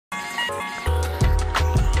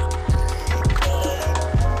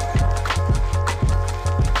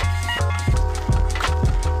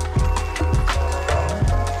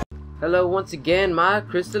Hello once again, my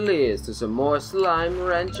Crystaliers, to some more Slime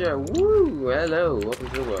Rancher. Woo! Hello, welcome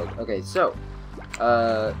to the world. Okay, so,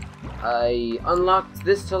 I unlocked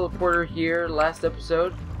this teleporter here last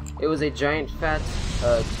episode. It was a giant fat,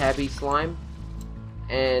 tabby slime.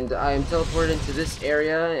 And I am teleported into this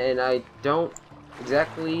area, and I don't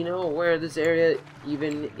exactly know where this area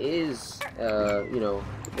even is, you know,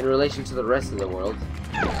 in relation to the rest of the world.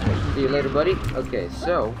 See you later, buddy. Okay,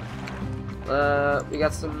 so, we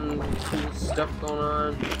got some cool stuff going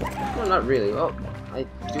on. Well, not really. Oh,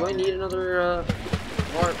 do I need another,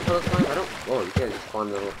 more puddle slime? I don't. Oh, you guys just spawned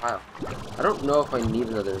in a little pile. I don't know if I need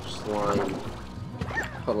another slime,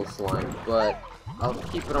 puddle slime, but I'll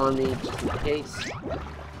keep it on me just in case.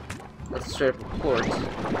 That's straight up a port.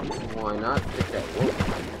 Why not? Pick that. Whoa,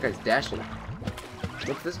 that guy's dashing.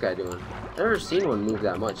 What's this guy doing? I've never seen one move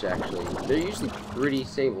that much, actually. They're usually pretty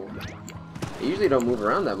stable. They usually don't move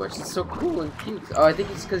around that much. It's so cool and cute. Oh, I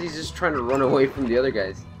think it's because he's just trying to run away from the other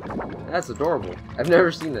guys. That's adorable. I've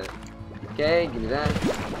never seen that. Okay, give me that.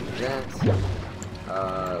 Give me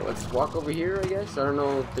that. Let's walk over here, I guess. I don't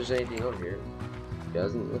know if there's anything over here.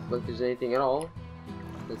 Doesn't look like there's anything at all.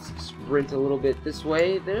 Let's sprint a little bit this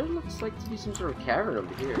way. There looks like to be some sort of cavern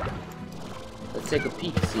over here. Let's take a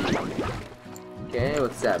peek, see. Okay,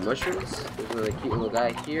 what's that? Mushrooms? There's another cute little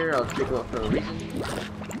guy here. I'll pick him up for a reason.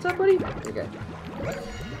 What's up, buddy? Okay.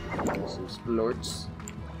 Some splorts.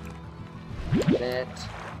 That.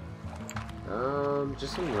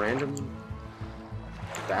 Just some random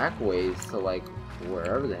back ways to, like,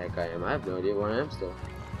 wherever the heck I am. I have no idea where I am still.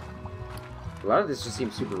 A lot of this just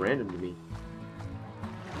seems super random to me.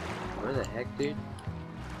 Where the heck, dude?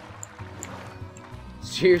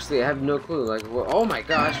 Seriously, I have no clue. Like, oh my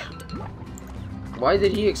gosh! Why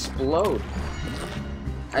did he explode?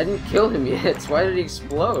 I didn't kill him yet. Why did he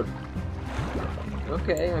explode?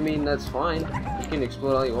 Okay, I mean that's fine. You can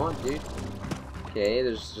explode all you want, dude. Okay,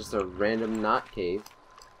 there's just a random knot cave.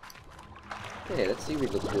 Okay, that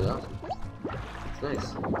seaweed looks really awesome. It's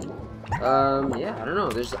nice. Yeah, I don't know.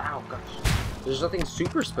 There's ow gosh. There's nothing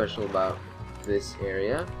super special about this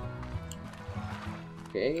area.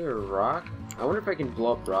 Okay, a rock. I wonder if I can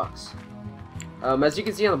blow up rocks. As you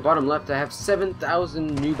can see on the bottom left, I have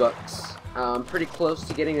 7,000 new bucks. I'm pretty close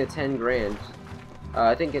to getting the 10 grand.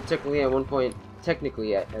 I think it took me at one point,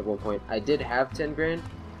 technically at one point, I did have 10 grand,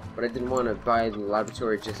 but I didn't want to buy the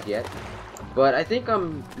laboratory just yet. But I think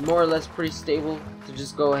I'm more or less pretty stable to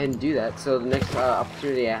just go ahead and do that. So the next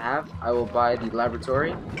opportunity I have, I will buy the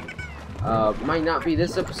laboratory. Might not be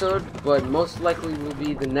this episode, but most likely will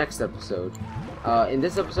be the next episode. In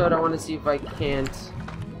this episode, I want to see if I can't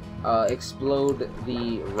explode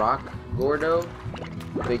the rock Gordo,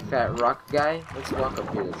 the big fat rock guy. Let's walk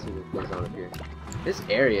up here. Let's see what goes on up here. This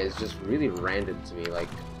area is just really random to me. Like,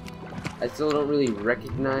 I still don't really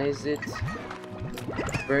recognize it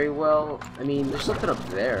very well. I mean, there's something up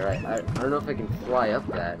there. I don't know if I can fly up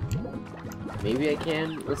that. Maybe I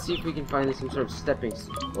can. Let's see if we can find some sort of stepping.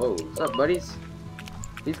 Whoa, what's up, buddies?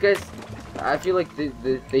 These guys, I feel like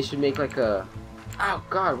they should make like a. Oh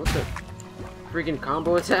God, what the freaking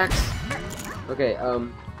combo attacks? Okay, I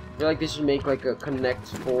feel like they should make like a Connect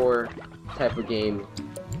 4 type of game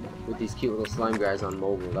with these cute little slime guys on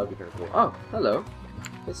mobile. That'd be kind of cool. Oh, hello.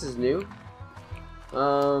 This is new.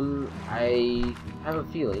 I have a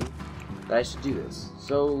feeling that I should do this.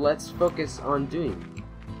 So let's focus on doing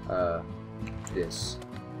this,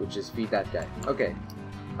 which is feed that guy. Okay.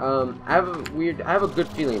 I have a good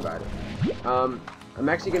feeling about it. I'm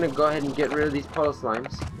actually gonna go ahead and get rid of these puddle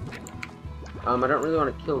slimes. I don't really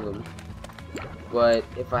want to kill them, but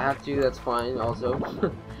if I have to, that's fine also,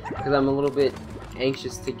 because I'm a little bit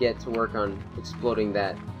anxious to get to work on exploding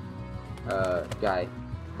that guy.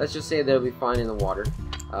 Let's just say they'll be fine in the water.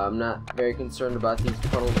 I'm not very concerned about these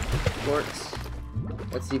puddle squirts.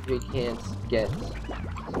 Let's see if we can't get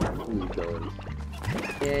some food going.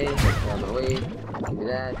 Okay, on my way. Give me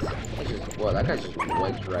that. Well, that guy just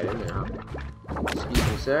wiped right in there, huh?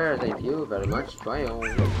 Excuse me, sir. Thank you very much. Bye.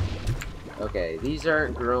 Okay, these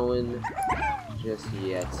aren't growing just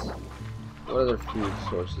yet. What other food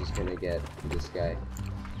sources can I get for this guy?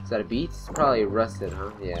 Is that a beet? It's probably rusted,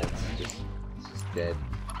 huh? Yeah, it's just dead.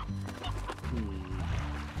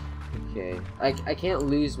 Okay, I can't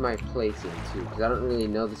lose my place in too, because I don't really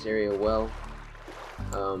know this area well.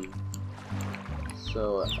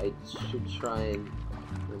 So I should try and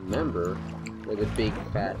remember where the big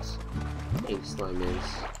fat pink slime is.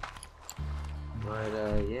 But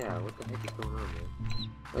yeah, what the heck is going on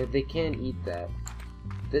there? Like, they can't eat that.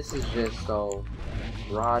 This is just all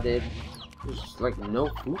rotted. There's just, like, no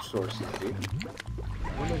food sources, dude.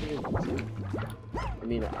 What am I gonna do? I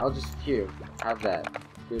mean, I'll just, here, have that.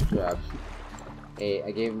 Good job. Hey,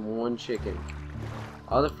 I gave him 1 chicken.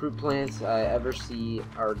 All the fruit plants I ever see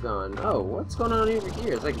are gone. Oh, what's going on over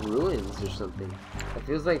here? It's like ruins or something. It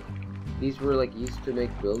feels like these were like used to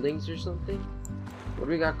make buildings or something. What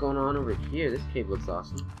do we got going on over here? This cave looks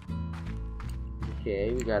awesome.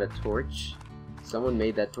 Okay, we got a torch. Someone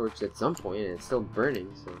made that torch at some point and it's still burning,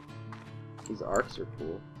 so these arcs are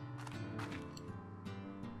cool.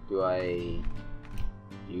 Do I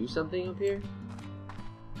do something up here?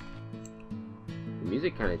 The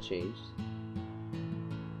music kind of changed.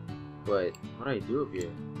 But what do I do up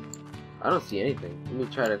here? I don't see anything. Let me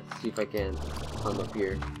try to see if I can climb up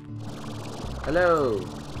here. Hello!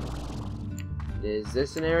 Is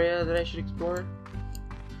this an area that I should explore?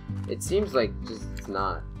 It seems like just it's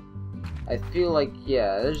not. I feel like,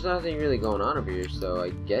 yeah, there's nothing really going on over here, so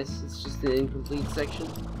I guess it's just an incomplete section.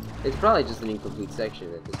 It's probably just an incomplete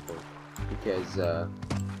section at this point, because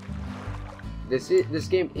this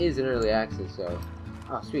game is in early access, so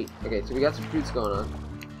oh sweet. Okay, so we got some fruits going on.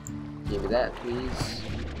 Give me that, please.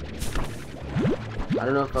 I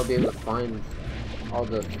don't know if I'll be able to find all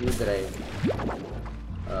the food that I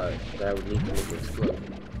would need to make it explode.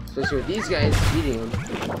 Especially with these guys eating them.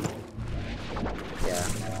 Yeah,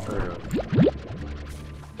 I don't know.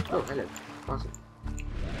 Oh, hello. Awesome.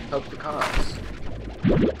 Help the cause.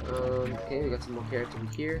 Okay, we got some more carrots over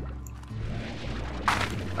here.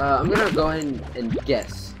 I'm gonna go ahead and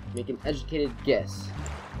guess, make an educated guess,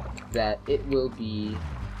 that it will be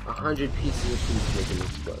 100 pieces of food to make them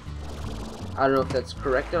explode. I don't know if that's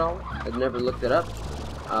correct at all. I've never looked it up,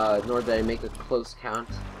 nor did I make a close count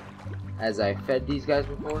as I fed these guys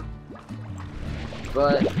before.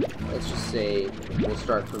 But let's just say we'll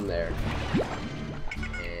start from there.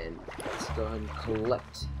 And let's go ahead and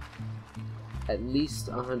collect at least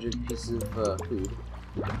 100 pieces of food.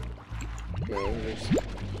 Okay, there's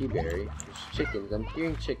Q-berry. There's chickens. I'm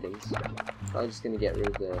hearing chickens. Probably just gonna get rid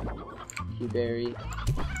of the Q-berry.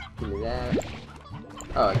 Give me that.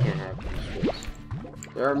 Oh, I can't have roosters.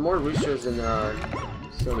 There are more roosters than there are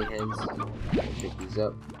so many hens. Pick these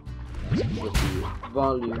up. With the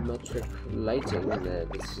volumetric lighting, and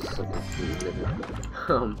it's just something pretty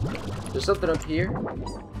different. There's something up here.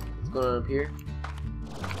 What's going on up here?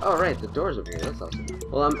 Oh right, the door's over here. That's awesome.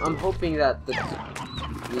 Well, I'm hoping that oh,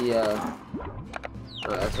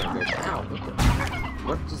 that's not good. Ow!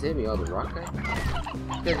 What just hit me? Oh, the rock guy?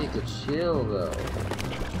 You guys need to chill though.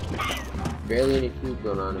 Barely any food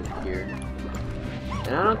going on up here,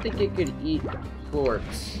 and I don't think it could eat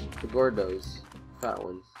plorts, the gordos, fat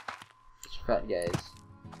ones. Fat guys.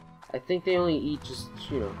 I think they only eat just,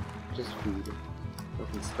 you know, just food.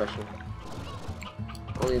 Nothing special.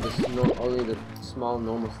 Only the small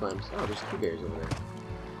normal slimes. Oh, there's 2 bears over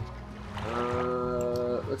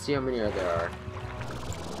there. Let's see how many there are.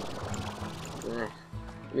 I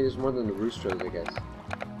mean, there's more than the roosters, I guess.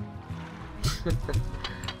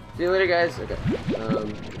 See you later, guys. Okay.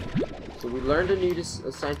 So we learned a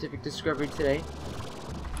scientific discovery today.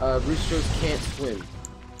 Roosters can't swim.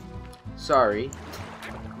 Sorry,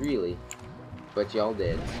 really, but y'all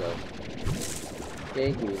did, so.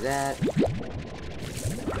 Okay, give me that.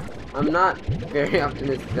 I'm not very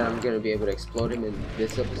optimistic that I'm gonna be able to explode him in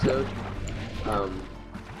this episode.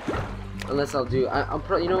 Unless I'll do,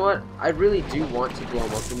 you know what? I really do want to blow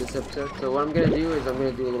him up in this episode. So what I'm gonna do is I'm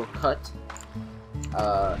gonna do a little cut.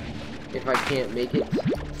 If I can't make it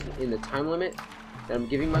in the time limit that I'm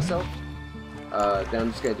giving myself, then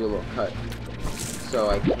I'm just gonna do a little cut. So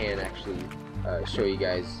I can actually show you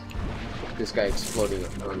guys this guy exploding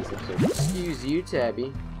on this episode. Excuse you,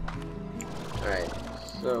 Tabby. Alright,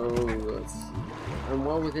 so let's see. I'm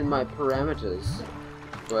well within my parameters,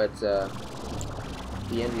 but the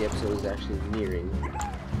end of the episode is actually nearing.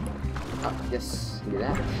 Oh, yes, give me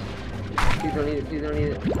that. Please don't need it, please don't need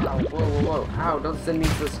it. Ow, whoa, whoa, whoa. Ow, don't send me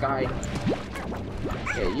to the sky.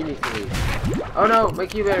 Okay, you need to leave. Oh no, my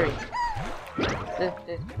Q-berry.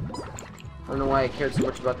 I don't know why I cared so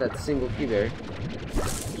much about that single Q-berry.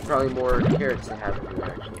 There's probably more carrots to have in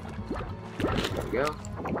there, actually. There we go.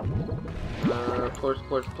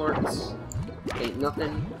 Plorts. Ain't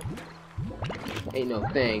nothing. Ain't no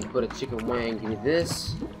thing but a chicken wang. Give me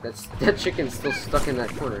this. That chicken's still stuck in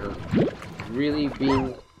that corner, huh? Really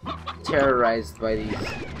being terrorized by these.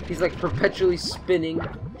 He's like perpetually spinning,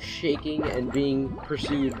 shaking, and being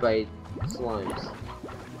pursued by slimes.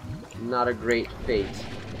 Not a great fate.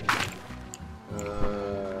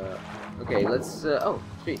 Okay, let's, oh,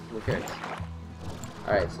 sweet, more carrots.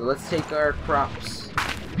 Alright, so let's take our crops,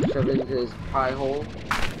 shove it into this pie hole.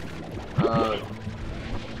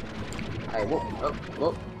 Whoa,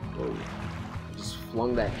 whoa. Just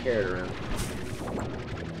flung that carrot around.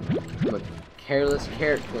 I'm a careless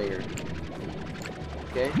carrot player.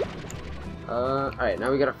 Okay. Alright, now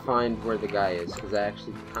we gotta find where the guy is, because I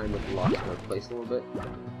actually kind of lost my place a little bit.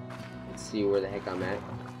 Let's see where the heck I'm at.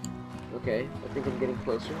 Okay, I think I'm getting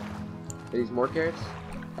closer. Are these more carrots?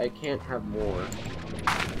 I can't have more.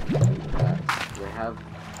 I have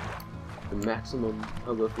the maximum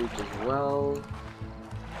hug of reach as well.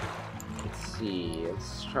 Let's see.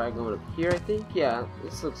 Let's try going up here. I think. Yeah,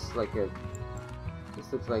 this looks like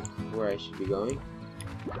where I should be going.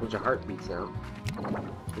 A bunch of heartbeats now,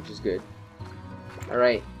 which is good. All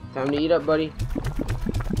right, time to eat up, buddy.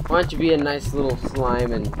 Why don't you be a nice little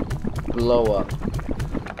slime and blow up?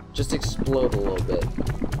 Just explode a little bit.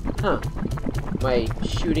 Huh? My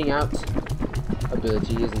shooting out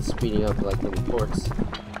ability isn't speeding up like the reports.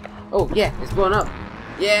 Oh yeah, it's blowing up.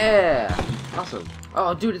 Yeah, awesome.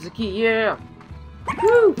 Oh dude, it's a key. Yeah.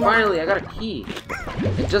 Woo! Finally, I got a key.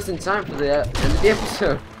 And just in time for the end of the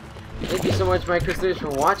episode. Thank you so much, my Crystals, for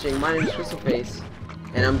watching. My name is Crystalface,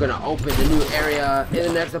 and I'm gonna open the new area in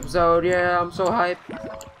the next episode. Yeah, I'm so hyped.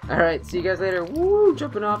 Alright, see you guys later. Woo!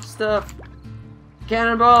 Jumping off stuff.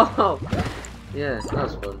 Cannonball! Yeah, that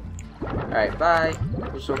was fun. Alright, bye.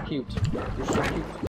 You're so cute. You're so cute.